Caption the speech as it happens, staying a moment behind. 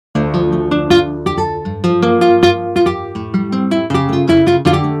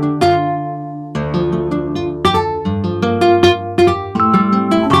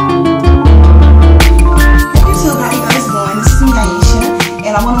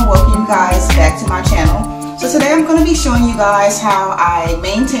and welcome you guys back to my channel. So today I'm going to be showing you guys how I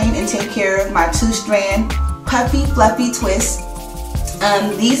maintain and take care of my 2-strand puffy fluffy twists.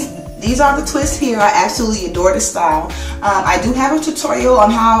 These are the twists here. I absolutely adore the style. I do have a tutorial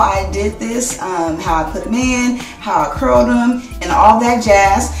on how I did this, how I put them in, how I curled them, and all that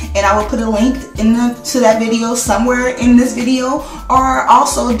jazz. And I will put a link to that video somewhere in this video, or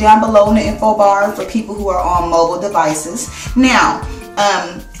also down below in the info bar for people who are on mobile devices. Now,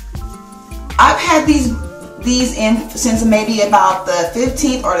 I've had these in since maybe about the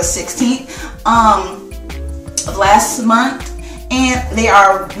 15th or the 16th of last month. And they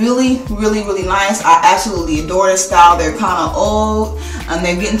are really nice. I absolutely adore this style. They're kind of old.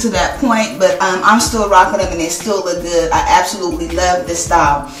 They're getting to that point, but I'm still rocking them and they still look good. I absolutely love this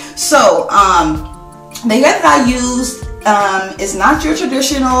style. So the hair that I used is not your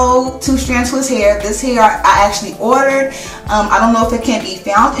traditional 2-strand twist hair. This hair I actually ordered. I don't know if it can be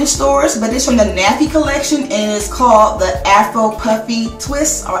found in stores, but it's from the Nafy collection and it's called the Afro Puffy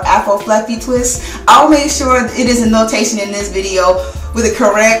twist or Afro Fluffy twist. I'll make sure it is a notation in this video with the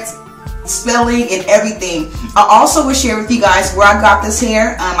correct spelling and everything. I also will share with you guys where I got this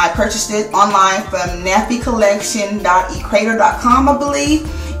hair. I purchased it online from nafycollection.ecrater.com, I believe,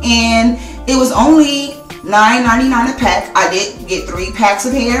 and it was only $9.99 a pack. I did get 3 packs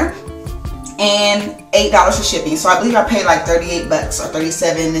of hair and $8 for shipping. So I believe I paid like 38 bucks or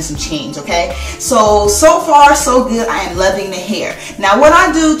 37 and some change, okay? So far so good. I am loving the hair. Now what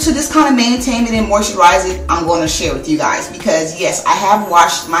I do to just kind of maintain it and moisturize it, I'm going to share with you guys, because yes, I have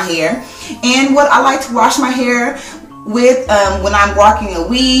washed my hair. And what I like to wash my hair with when I'm rocking a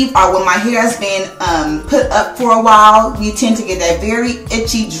weave or when my hair has been put up for a while, we tend to get that very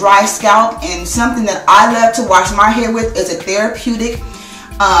itchy, dry scalp. And something that I love to wash my hair with is a therapeutic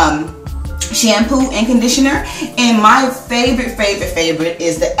shampoo and conditioner. And my favorite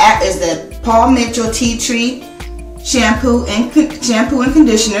is the Paul Mitchell Tea Tree shampoo and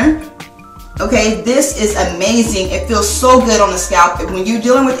conditioner. Okay, this is amazing. It feels so good on the scalp. When you're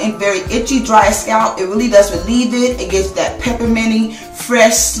dealing with a very itchy, dry scalp, it really does relieve it. It gives that pepperminty,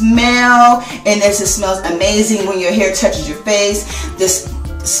 fresh smell, and it just smells amazing when your hair touches your face. This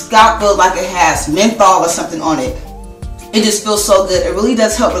scalp feels like it has menthol or something on it. It just feels so good. It really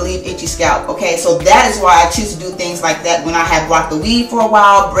does help relieve itchy scalp. Okay, so that is why I choose to do things like that when I have rocked the weave for a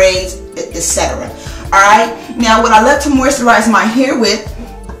while, braids, etc. All right. Now, what I love to moisturize my hair with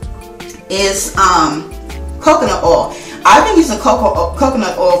is coconut oil. I've been using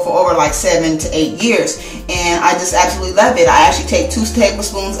coconut oil for over like 7 to 8 years, and I just absolutely love it. I actually take 2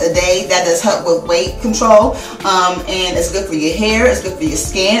 tablespoons a day. That does help with weight control, and it's good for your hair, it's good for your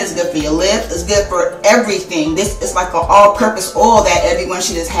skin, it's good for your lips, it's good for everything. This is like an all-purpose oil that everyone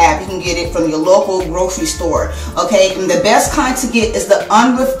should just have. You can get it from your local grocery store, okay? And the best kind to get is the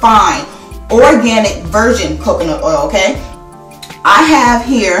unrefined organic virgin coconut oil, okay? I have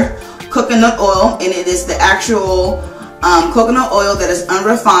here coconut oil, and it is the actual coconut oil that is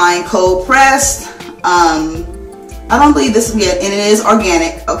unrefined, cold pressed. I don't believe this yet, and it is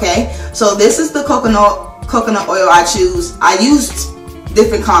organic. Okay, so this is the coconut oil I choose. I used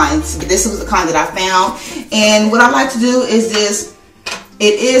different kinds, but this was the kind that I found. And what I like to do is this.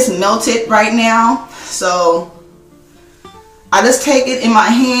 It is melted right now, so I just take it in my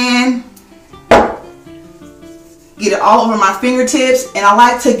hand, get it all over my fingertips, and I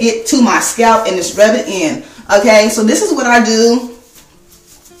like to get to my scalp and just rub it in. Okay, so this is what I do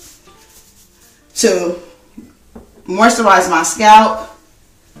to moisturize my scalp,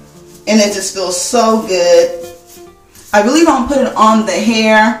 and it just feels so good. I really don't put it on the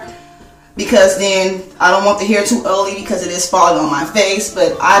hair because then I don't want the hair too oily because it is falling on my face,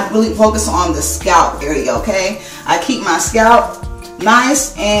 but I really focus on the scalp area, okay? I keep my scalp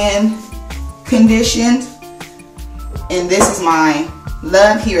nice and conditioned. And this is my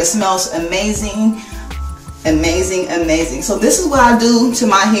love here. It smells amazing, amazing, amazing. So this is what I do to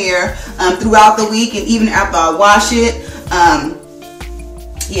my hair throughout the week, and even after I wash it.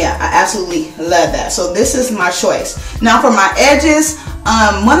 Yeah, I absolutely love that. So this is my choice. Now for my edges,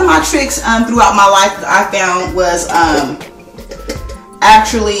 one of my tricks throughout my life that I found was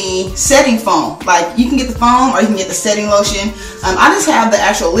actually setting foam. Like, you can get the foam or you can get the setting lotion. I just have the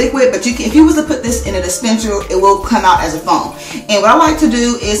actual liquid, but you can, if you was to put this in a dispenser, it will come out as a foam. And what I like to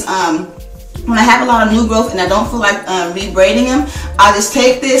do is when I have a lot of new growth and I don't feel like rebraiding them, I just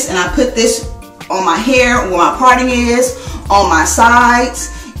take this and I put this on my hair where my parting is, on my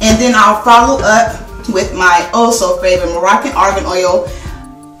sides, and then I'll follow up with my also favorite Moroccan Argan Oil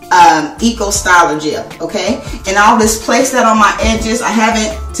Eco Styler Gel, okay? And I'll just place that on my edges. I have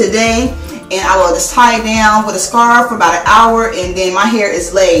it today, and I will just tie it down with a scarf for about an hour, and then my hair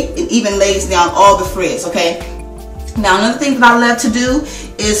is laid. It even lays down all the frizz, okay? Now another thing that I love to do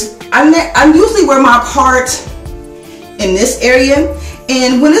is I usually wear my part in this area,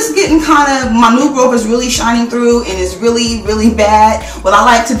 and when it's getting kind of, my new growth is really shining through and it's really, really bad, what I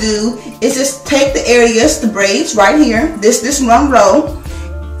like to do is just take the areas, the braids right here, this one row,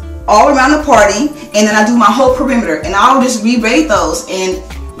 all around the party, and then I do my whole perimeter, and I'll just re-braid those and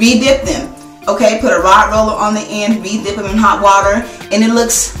re-dip them. Okay, put a rod roller on the end, re-dip them in hot water, and it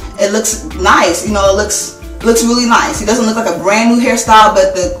looks nice. You know, it looks really nice. It doesn't look like a brand new hairstyle,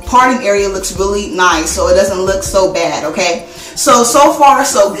 but the parting area looks really nice, so it doesn't look so bad. Okay, so far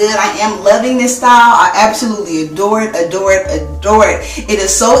so good. I am loving this style. I absolutely adore it, adore it, adore it. It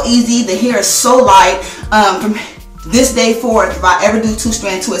is so easy. The hair is so light. From this day forward, if I ever do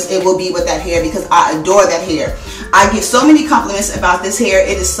 2-strand twists, it will be with that hair because I adore that hair. I get so many compliments about this hair.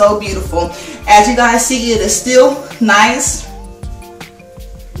 It is so beautiful. As you guys see, it is still nice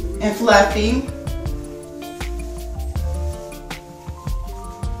and fluffy.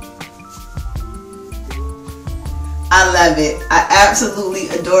 I love it. I absolutely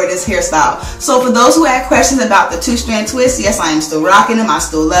adore this hairstyle. So for those who had questions about the 2-strand twists, yes, I am still rocking them. I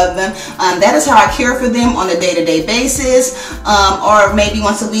still love them. That is how I care for them on a day-to-day basis, or maybe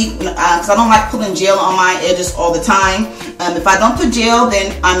once a week, because I don't like putting gel on my edges all the time. If I don't put gel,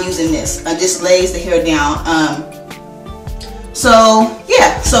 then I'm using this. It just lays the hair down. So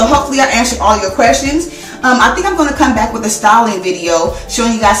yeah, so hopefully I answered all your questions. I think I'm going to come back with a styling video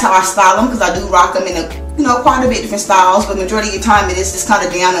showing you guys how I style them, because I do rock them in a quite a bit different styles, but majority of the time it is just kind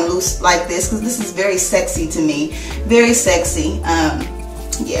of down and loose like this, because this is very sexy to me, very sexy.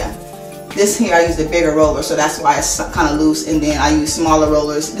 Yeah, this here I use a bigger roller, so that's why it's kind of loose, and then I use smaller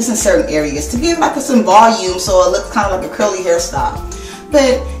rollers just in certain areas to give like some volume, so it looks kind of like a curly hairstyle.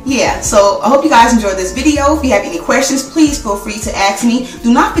 But yeah, so I hope you guys enjoyed this video. If you have any questions, please feel free to ask me.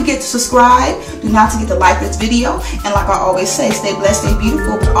 Do not forget to subscribe. Do not forget to like this video. And like I always say, stay blessed, stay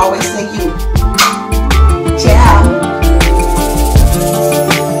beautiful, but always stay you. Ciao.